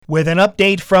With an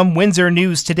update from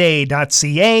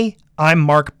WindsorNewsToday.ca, I'm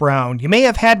Mark Brown. You may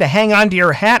have had to hang on to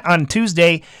your hat on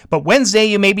Tuesday, but Wednesday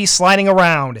you may be sliding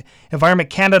around. Environment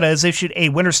Canada has issued a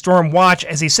winter storm watch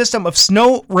as a system of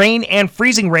snow, rain, and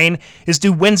freezing rain is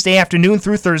due Wednesday afternoon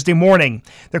through Thursday morning.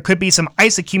 There could be some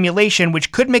ice accumulation,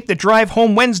 which could make the drive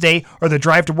home Wednesday or the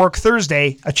drive to work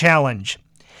Thursday a challenge.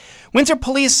 Windsor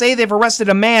police say they've arrested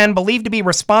a man believed to be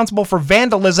responsible for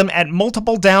vandalism at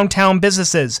multiple downtown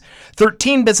businesses.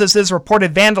 13 businesses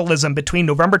reported vandalism between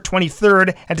November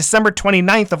 23rd and December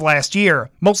 29th of last year,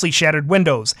 mostly shattered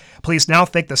windows. Police now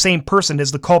think the same person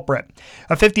is the culprit.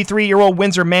 A 53-year-old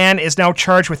Windsor man is now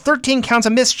charged with 13 counts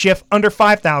of mischief under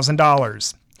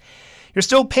 $5,000. You're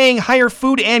still paying higher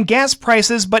food and gas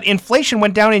prices, but inflation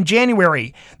went down in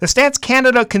January. The Stats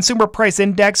Canada Consumer Price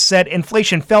Index said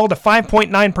inflation fell to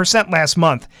 5.9% last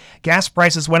month. Gas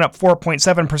prices went up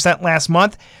 4.7% last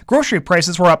month. Grocery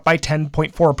prices were up by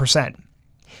 10.4%.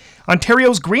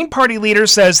 Ontario's Green Party leader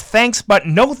says thanks but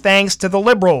no thanks to the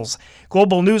Liberals.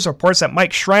 Global News reports that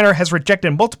Mike Schreiner has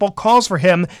rejected multiple calls for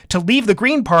him to leave the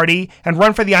Green Party and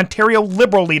run for the Ontario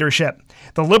Liberal leadership.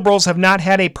 The Liberals have not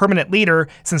had a permanent leader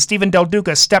since Stephen Del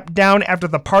Duca stepped down after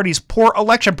the party's poor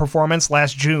election performance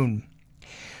last June.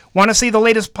 Want to see the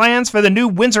latest plans for the new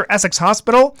Windsor Essex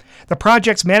Hospital? The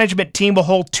project's management team will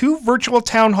hold 2 virtual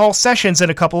town hall sessions in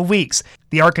a couple of weeks.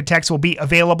 The architects will be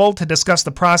available to discuss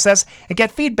the process and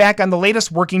get feedback on the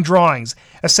latest working drawings.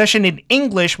 A session in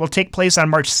English will take place on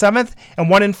March 7th and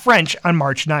one in French on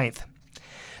March 9th.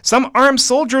 Some armed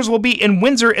soldiers will be in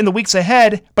Windsor in the weeks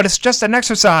ahead, but it's just an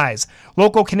exercise.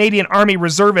 Local Canadian Army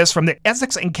reservists from the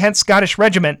Essex and Kent Scottish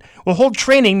Regiment will hold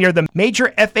training near the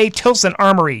Major F.A. Tilson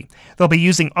Armory. They'll be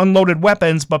using unloaded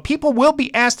weapons, but people will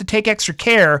be asked to take extra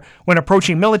care when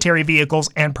approaching military vehicles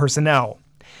and personnel.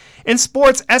 In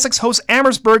sports, Essex hosts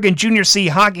Amherstburg in Junior C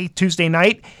hockey Tuesday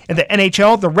night. In the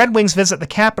NHL, the Red Wings visit the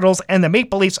Capitals and the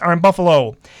Maple Leafs are in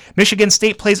Buffalo. Michigan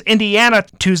State plays Indiana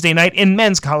Tuesday night in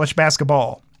men's college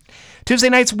basketball. Tuesday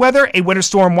night's weather, a winter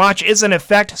storm watch is in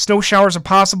effect. Snow showers are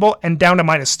possible and down to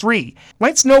 -3.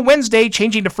 Light snow Wednesday,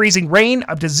 changing to freezing rain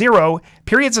up to 0.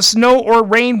 Periods of snow or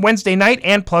rain Wednesday night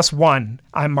and +1.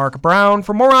 I'm Mark Brown.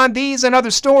 For more on these and other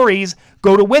stories,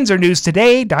 go to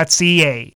WindsorNewsToday.ca.